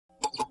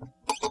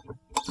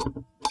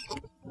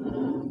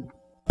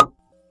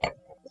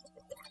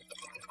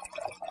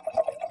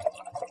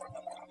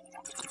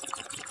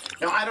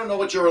know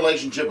what your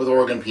relationship with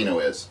Oregon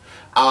Pinot is.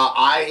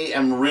 I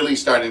am really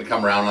starting to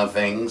come around on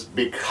things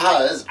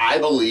because I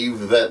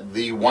believe that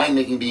the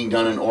winemaking being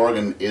done in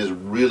Oregon is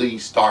really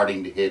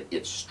starting to hit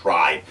its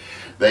stride.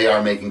 They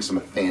are making some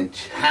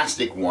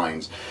fantastic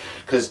wines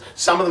because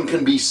some of them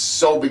can be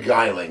so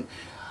beguiling,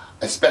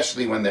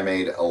 especially when they're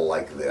made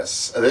like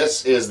this.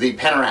 This is the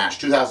Pinot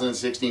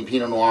 2016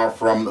 Pinot Noir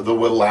from the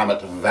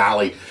Willamette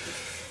Valley.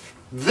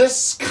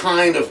 This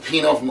kind of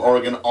Pinot from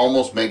Oregon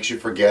almost makes you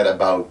forget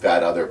about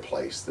that other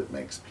place that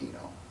makes Pinot.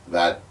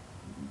 That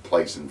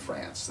place in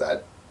France.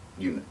 That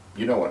you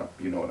know what I'm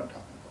talking about.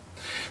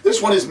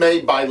 This one is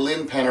made by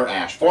Lynn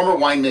Pinot, former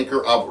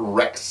winemaker of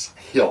Rex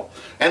Hill,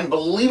 and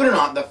believe it or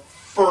not, the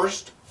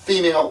first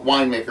female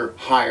winemaker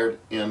hired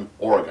in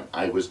Oregon.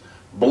 I was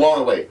blown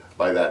away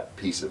by that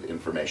piece of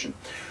information.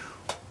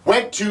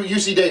 Went to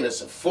UC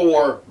Davis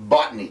for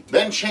botany,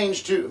 then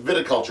changed to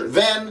viticulture,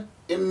 then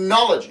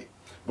enology.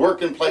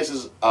 Worked in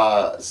places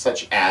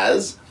such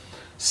as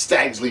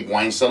Stag's Leap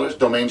Wine Cellars,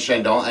 Domaine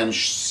Chandon, and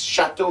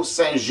Chateau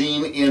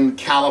Saint-Jean in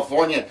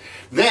California.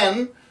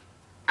 Then,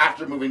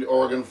 after moving to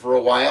Oregon for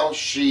a while,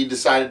 she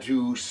decided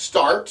to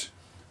start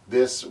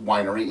this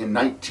winery in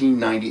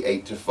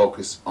 1998 to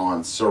focus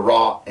on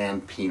Syrah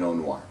and Pinot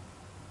Noir.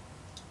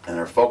 And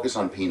her focus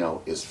on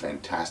Pinot is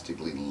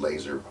fantastically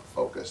laser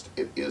focused.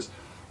 It is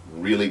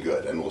really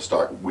good, and we'll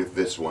start with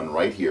this one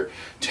right here.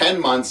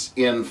 10 months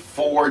in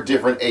 4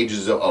 different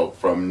ages of oak,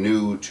 from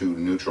new to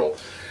neutral.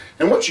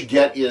 And what you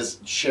get is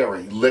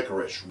cherry,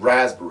 licorice,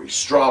 raspberry,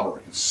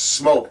 strawberry, and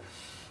smoke.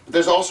 But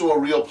there's also a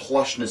real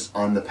plushness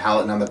on the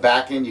palate, and on the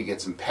back end you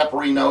get some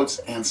peppery notes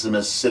and some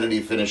acidity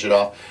to finish it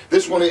off.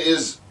 This one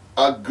is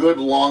a good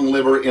long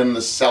liver in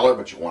the cellar,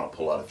 but you want to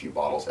pull out a few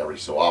bottles every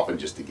so often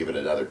just to give it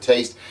another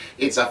taste.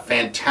 It's a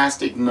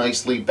fantastic,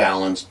 nicely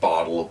balanced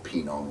bottle of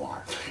Pinot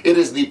Noir. It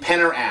is the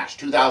Pinot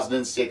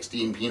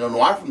 2016 Pinot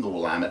Noir from the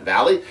Willamette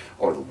Valley,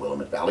 or the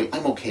Willamette Valley.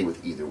 I'm okay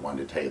with either one,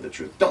 to tell you the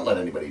truth. Don't let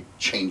anybody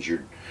change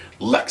your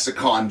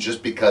lexicon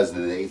just because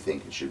they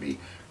think it should be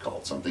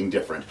called something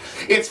different.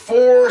 It's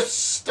 4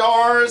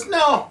 stars.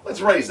 No, let's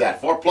raise that.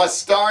 4+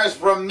 stars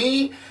from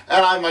me.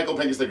 And I'm Michael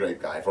Pinkus, the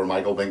Grape Guy, for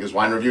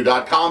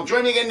MichaelPinkusWineReview.com.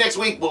 Join me again next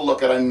week. We'll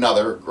look at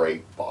another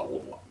great bottle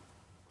of wine.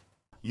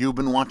 You've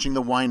been watching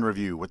The Wine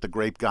Review with the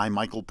Grape Guy,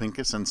 Michael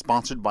Pinkus, and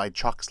sponsored by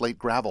Chalk Slate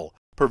Gravel,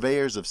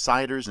 purveyors of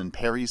ciders and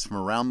perries from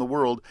around the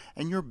world,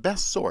 and your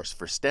best source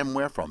for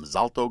stemware from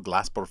Zalto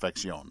Glass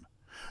Perfection.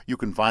 You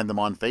can find them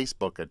on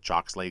Facebook at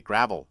Chalk Slate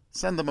Gravel.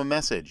 Send them a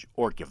message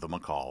or give them a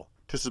call.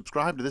 To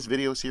subscribe to this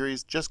video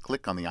series, just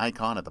click on the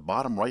icon at the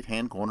bottom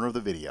right-hand corner of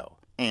the video.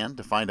 And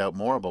to find out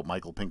more about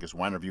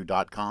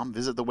MichaelPinkusWineReview.com,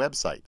 visit the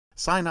website.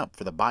 Sign up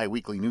for the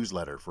bi-weekly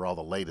newsletter for all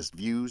the latest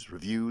views,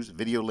 reviews,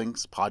 video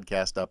links,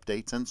 podcast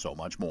updates, and so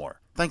much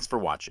more. Thanks for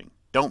watching.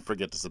 Don't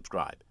forget to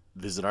subscribe.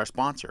 Visit our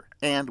sponsor,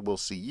 and we'll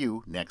see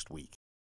you next week.